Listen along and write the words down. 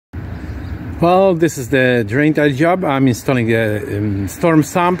Well, this is the drain tile job. I'm installing a storm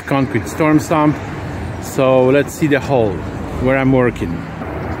sump, concrete storm sump. So let's see the hole where I'm working.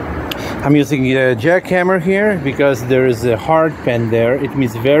 I'm using a jackhammer here because there is a hard pan there. It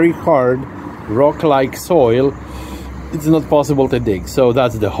means very hard, rock-like soil. It's not possible to dig. So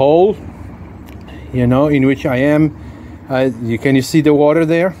that's the hole, you know, in which I am. Can you see the water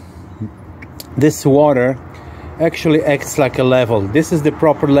there? This water actually acts like a level. This is the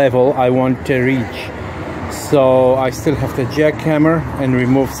proper level I want to reach. So I still have to jackhammer and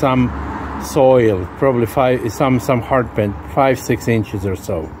remove some soil, probably some hard pan, 5-6 inches or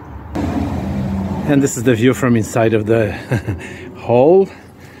so. And this is the view from inside of the hole.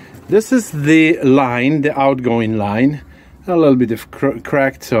 This is the line, the outgoing line, a little bit of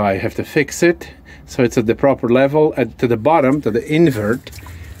cracked, so I have to fix it. So it's at the proper level. To the bottom, to the invert,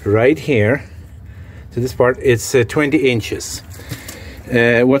 right here, to this part, it's 20 inches.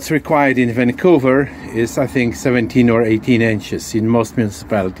 What's required in Vancouver is, I think, 17 or 18 inches in most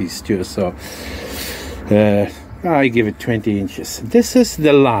municipalities too. So I give it 20 inches. This is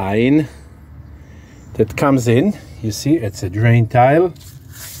the line that comes in. You see, it's a drain tile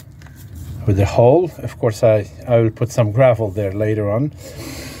with a hole. Of course, I will put some gravel there later on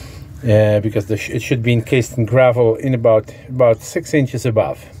because it should be encased in gravel in about 6 inches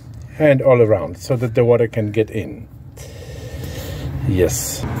above and all around, so that the water can get in.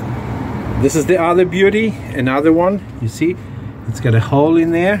 Yes, this is the other beauty, another one. You see, it's got a hole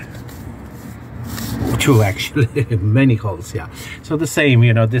in there. Two, actually. Many holes, yeah. So the same,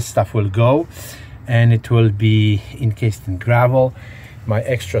 you know, this stuff will go and it will be encased in gravel. My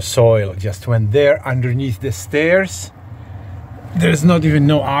extra soil just went there underneath the stairs. There's not even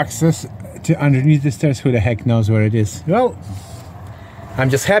no access to underneath the stairs. Who the heck knows where it is? Well, I'm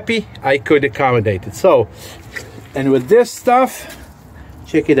just happy I could accommodate it. So, and with this stuff,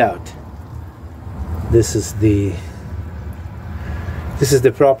 check it out. This is the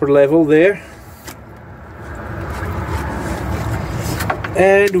proper level there.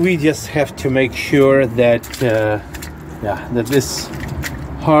 And we just have to make sure that that this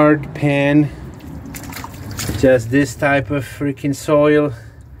hard pan, just this type of freaking soil,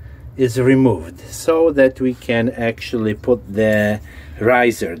 is removed, so that we can actually put the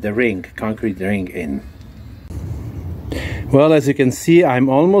riser, the ring, concrete ring in. Well, as you can see, I'm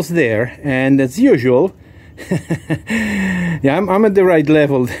almost there, and as usual, yeah, I'm at the right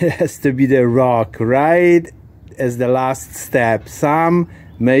level. It has to be the rock, right as the last step, some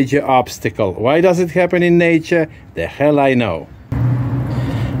major obstacle. Why does it happen in nature? The hell I know.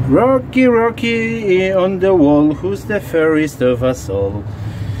 Rocky, Rocky on the wall, who's the fairest of us all?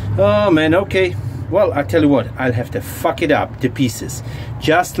 Oh man, okay. Well, I tell you what, I'll have to fuck it up to pieces,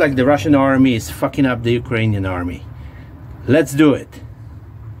 just like the Russian army is fucking up the Ukrainian army. Let's do it.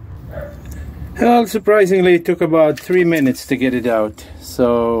 Well, surprisingly, it took about 3 minutes to get it out.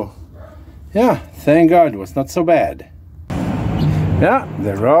 So, yeah, thank God, it was not so bad. Yeah,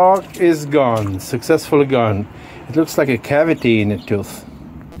 the rock is gone, successfully gone. It looks like a cavity in a tooth.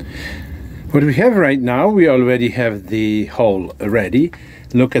 What we have right now, we already have the hole ready.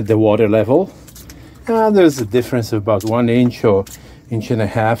 Look at the water level. There's a difference of about 1 inch or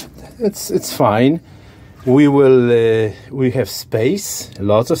 1.5 inches. It's fine. We have space,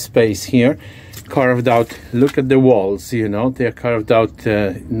 lots of space here, carved out. Look at the walls, you know, they're carved out,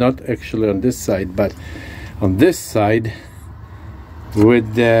 not actually on this side, but on this side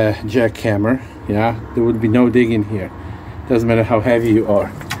with the jackhammer. Yeah, there would be no digging here. Doesn't matter how heavy you are.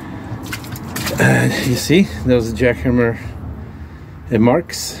 You see those jackhammer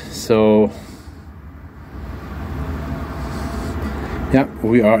marks. So yeah,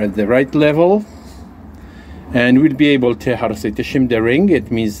 we are at the right level, and we'll be able to, how to say, to shim the ring.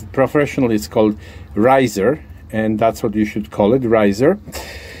 It means professionally it's called riser, and that's what you should call it, riser.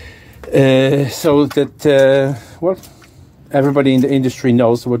 So that well, everybody in the industry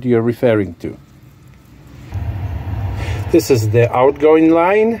knows what you're referring to. This is the outgoing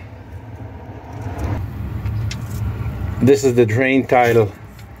line. This is the drain tile.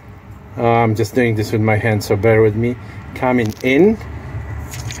 I'm just doing this with my hand, so bear with me. Coming in.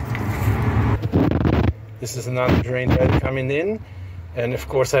 This is another drain tile coming in, and of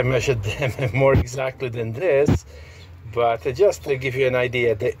course I measured them more exactly than this, but just to give you an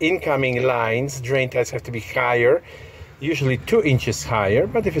idea, the incoming lines, drain tiles have to be higher, usually 2 inches higher,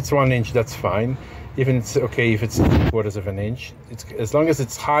 but if it's 1 inch, that's fine. Even it's okay if it's 3/4 of an inch. It's as long as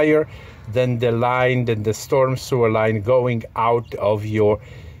it's higher than the line, than the storm sewer line going out of your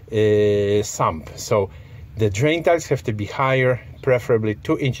sump. So the drain tiles have to be higher, preferably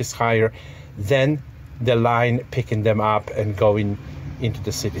 2 inches higher than the line picking them up and going into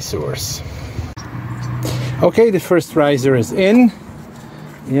the city sewers. Okay, the first riser is in.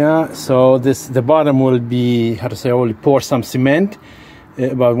 Yeah, so the bottom will be, how to say, I will pour some cement,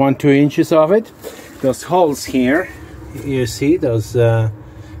 about 1-2 inches of it. Those holes here, you see those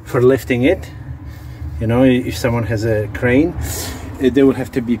for lifting it. You know, if someone has a crane, they will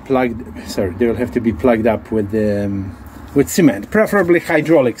have to be plugged. Sorry, they will have to be plugged up with cement, preferably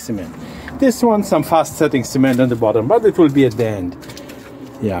hydraulic cement. This one, some fast-setting cement on the bottom, but it will be at the end.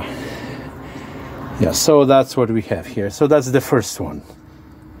 Yeah. Yeah. So that's what we have here. So that's the first one.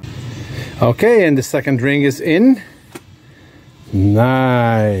 Okay, and the second ring is in.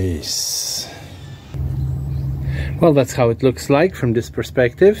 Nice. Well, that's how it looks like from this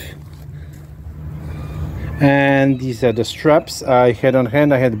perspective. And these are the straps I had on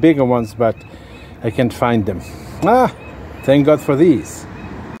hand. I had bigger ones, but I can't find them. Thank God for these.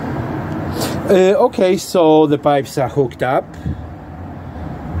 Okay, so the pipes are hooked up.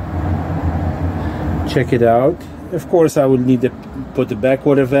 Check it out. Of course, I will need to put the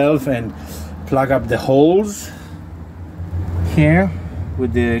backwater valve and plug up the holes here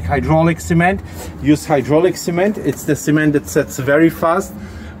with the hydraulic cement. Use hydraulic cement. It's the cement that sets very fast,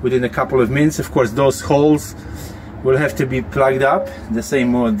 within a couple of minutes. Of course, those holes will have to be plugged up. The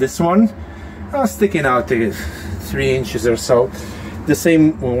same with this one, sticking out 3 inches or so. The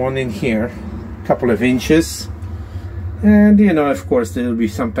same one in here, a couple of inches. And you know, of course, there will be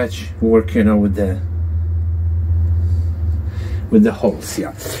some patch work, you know, with the holes.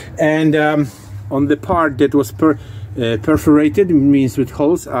 Yeah. And on the part that was perforated, means with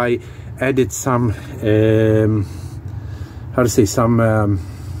holes, I added some how to say, some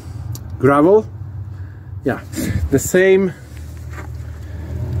gravel. Yeah, the same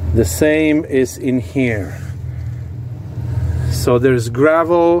is in here. So there's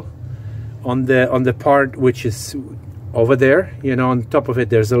gravel on the part which is over there, you know. On top of it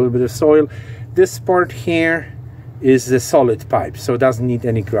there's a little bit of soil. This part here is the solid pipe, so it doesn't need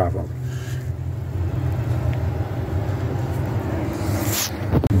any gravel.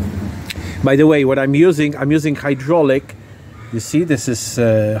 By the way, what I'm using hydraulic. You see, this is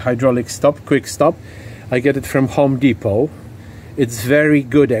hydraulic stop, quick stop. I get it from Home Depot. It's very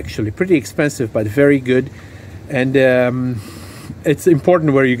good, actually. Pretty expensive, but very good. And it's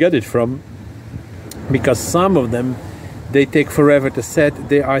important where you get it from, because some of them, they take forever to set.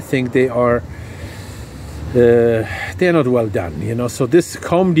 I think they are they're not well done, you know. So this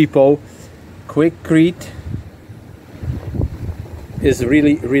Home Depot Quickcrete is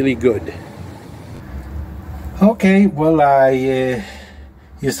really, really good. Okay, well, I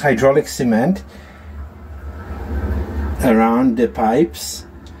use hydraulic cement around the pipes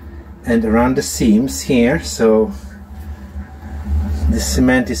and around the seams here, so the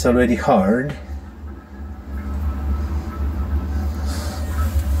cement is already hard.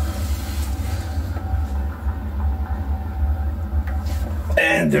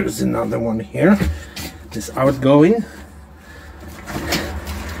 And there's another one here, this outgoing.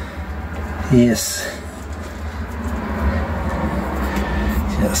 Yes.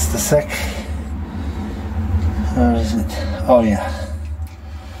 Just a sec. Where is it? Oh yeah.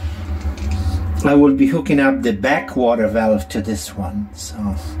 I will be hooking up the backwater valve to this one.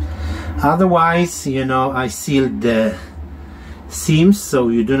 So otherwise, you know, I sealed the seams, so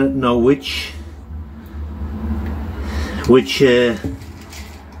you do not know which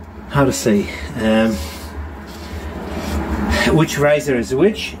how to say, which riser is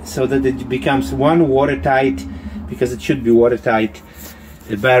which, so that it becomes one watertight, because it should be watertight,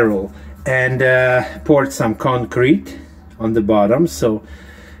 barrel. And poured some concrete on the bottom, so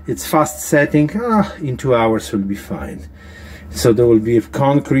it's fast setting. In 2 hours will be fine. So there will be a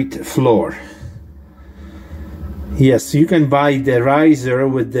concrete floor. Yes, you can buy the riser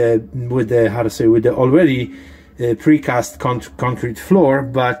with the how to say, with the already precast concrete floor,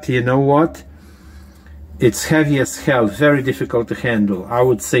 but you know what? It's heavy as hell, very difficult to handle. I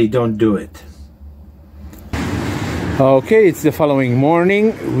would say don't do it. Okay, it's the following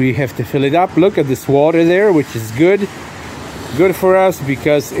morning. We have to fill it up. Look at this water there, which is good for us,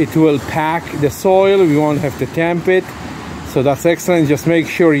 because it will pack the soil. We won't have to tamp it, so that's excellent. Just make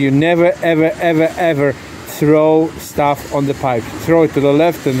sure you never ever throw stuff on the pipe. Throw it to the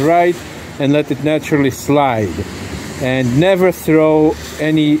left and right and let it naturally slide, and never throw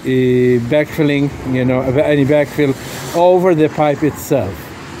any backfilling, you know, any backfill over the pipe itself.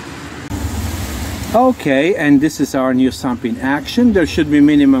 Okay, and this is our new sump in action. There should be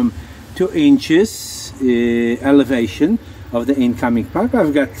minimum 2 inches elevation of the incoming pipe.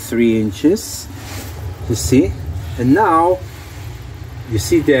 I've got 3 inches, you see. And now you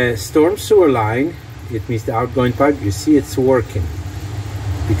see the storm sewer line. It means the outgoing pipe. You see it's working.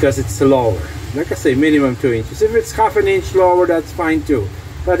 because it's lower. Like I say, minimum 2 inches. If it's half an inch lower, that's fine too.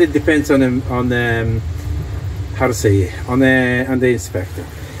 But it depends on the how to say, on the inspector.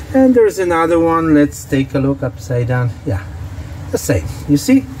 And there's another one. Let's take a look upside down. Yeah, the same. You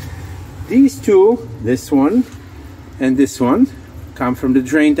see, these two, this one and this one, come from the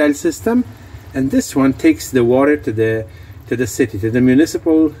drain tile system, and this one takes the water to the city, to the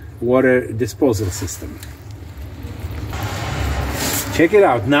municipal water disposal system. Check it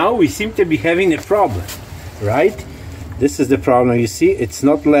out. Now we seem to be having a problem, right? This is the problem. You see, it's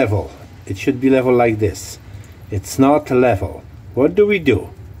not level. It should be level like this. It's not level. What do we do?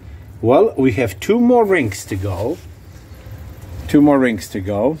 Well, we have 2 more rings to go. 2 more rings to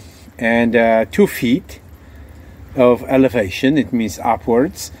go, and 2 feet of elevation. It means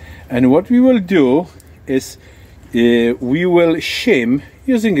upwards. And what we will do is we will shim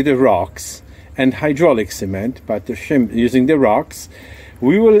using the rocks and hydraulic cement, but to shim using the rocks,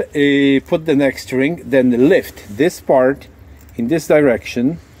 we will put the next ring, then lift this part in this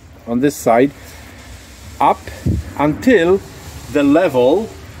direction on this side up until the level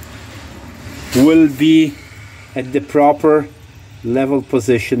will be at the proper level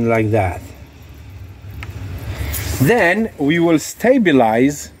position like that. Then we will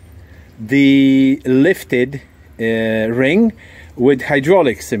stabilize the lifted ring with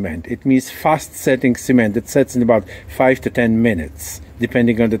hydraulic cement. It means fast setting cement that sets in about 5 to 10 minutes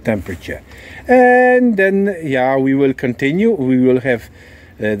depending on the temperature. And then yeah, we will continue. We will have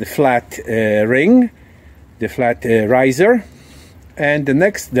the flat ring, the flat riser, and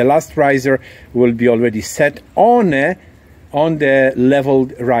the last riser will be already set on the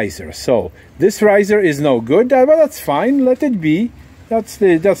leveled riser. So this riser is no good, but that's fine, let it be. That's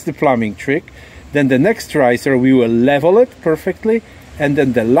the plumbing trick. Then the next riser, we will level it perfectly, and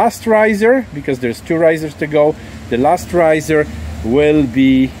then the last riser, because there's 2 risers to go, the last riser will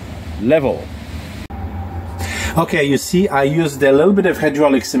be level. Okay, you see, I used a little bit of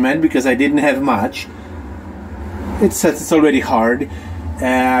hydraulic cement because I didn't have much. It's already hard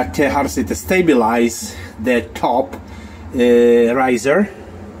to stabilize the top riser.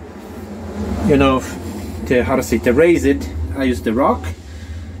 You know, to raise it, I used the rock.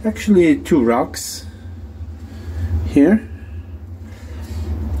 Actually 2 rocks here.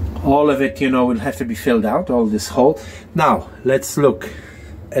 All of it, you know, will have to be filled out, all this hole. Now let's look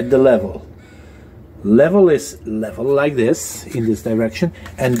at the level. Level is level like this in this direction,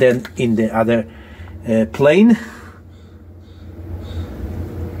 and then in the other plane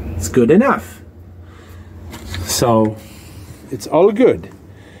it's good enough. So it's all good.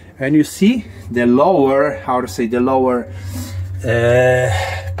 And you see the lower, the lower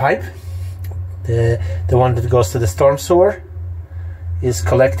pipe, the one that goes to the storm sewer, is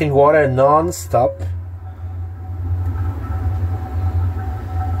collecting water non-stop.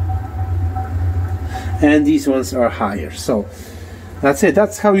 And these ones are higher. So that's it.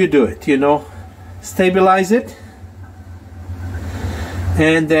 That's how you do it, you know. Stabilize it,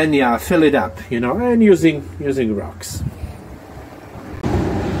 and then yeah, fill it up, you know, and using rocks.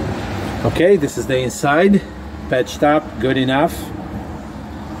 Okay, this is the inside, patched up, good enough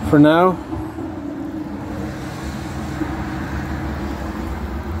for now.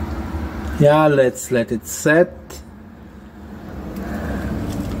 Yeah, let's let it set.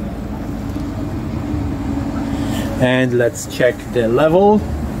 And let's check the level.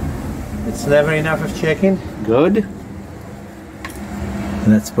 It's never enough of checking. Good.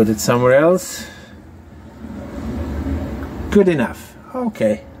 Let's put it somewhere else. Good enough.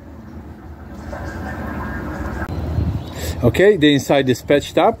 Okay. Okay, the inside is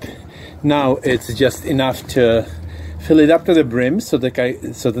patched up. Now it's just enough to fill it up to the brim so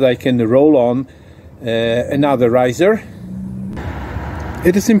that I can roll on another riser.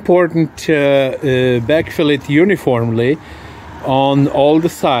 It is important to backfill it uniformly on all the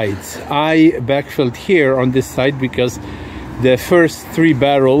sides. I backfilled here on this side because the first 3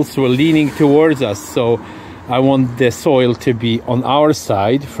 barrels were leaning towards us, so I want the soil to be on our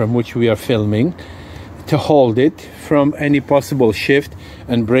side from which we are filming, to hold it from any possible shift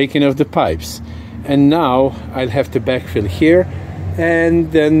and breaking of the pipes. And now I'll have to backfill here,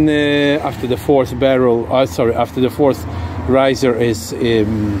 and then after the 4th barrel, after the 4th riser is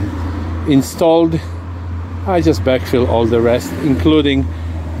installed, I just backfill all the rest, including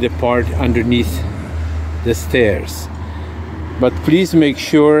the part underneath the stairs. But please make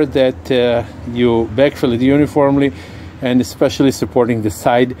sure that you backfill it uniformly, and especially supporting the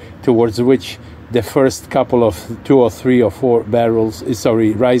side towards which the first couple of 2 or 3 or 4 barrels,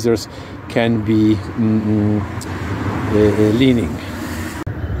 risers can be leaning.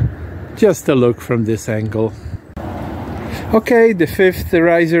 Just a look from this angle. Okay, the fifth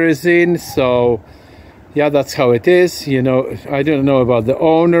riser is in, so yeah, that's how it is. You know, I don't know about the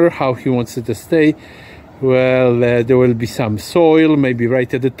owner, how he wants it to stay. Well, there will be some soil, maybe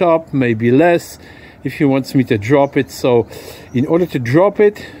right at the top, maybe less, if he wants me to drop it. So in order to drop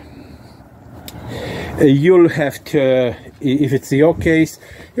it, you'll have to, if it's the your case,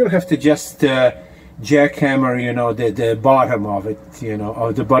 you'll have to just jackhammer, you know, the bottom of it, you know,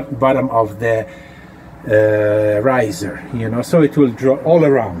 or the bottom of the riser, you know, so it will drop all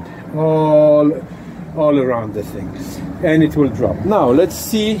around, all around the things, and it will drop. Now let's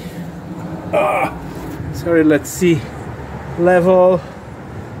see. Sorry, let's see. Level.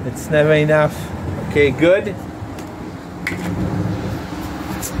 It's never enough. Okay, good.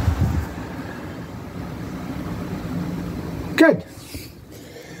 Good.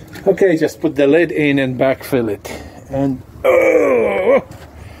 Okay, just put the lid in and backfill it. And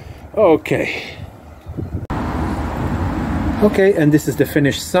okay. Okay, and this is the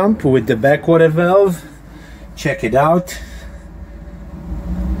finished sump with the backwater valve. Check it out.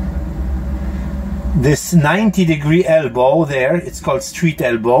 This 90-degree elbow there, it's called street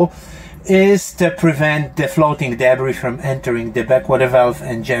elbow, is to prevent the floating debris from entering the backwater valve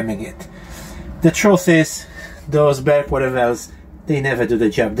and jamming it. The truth is, those backwater valves, they never do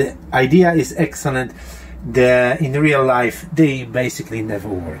the job. The idea is excellent. In real life, they basically never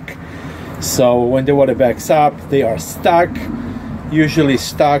work. So when the water backs up, they are stuck, usually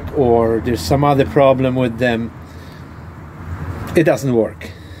stuck, or there's some other problem with them. It doesn't work.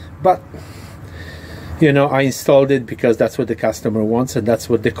 But you know, I installed it because that's what the customer wants and that's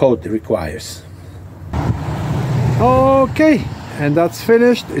what the code requires. Okay, and that's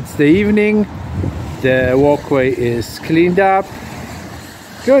finished. It's the evening. The walkway is cleaned up.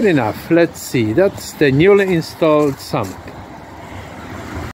 Good enough. Let's see. That's the newly installed sump.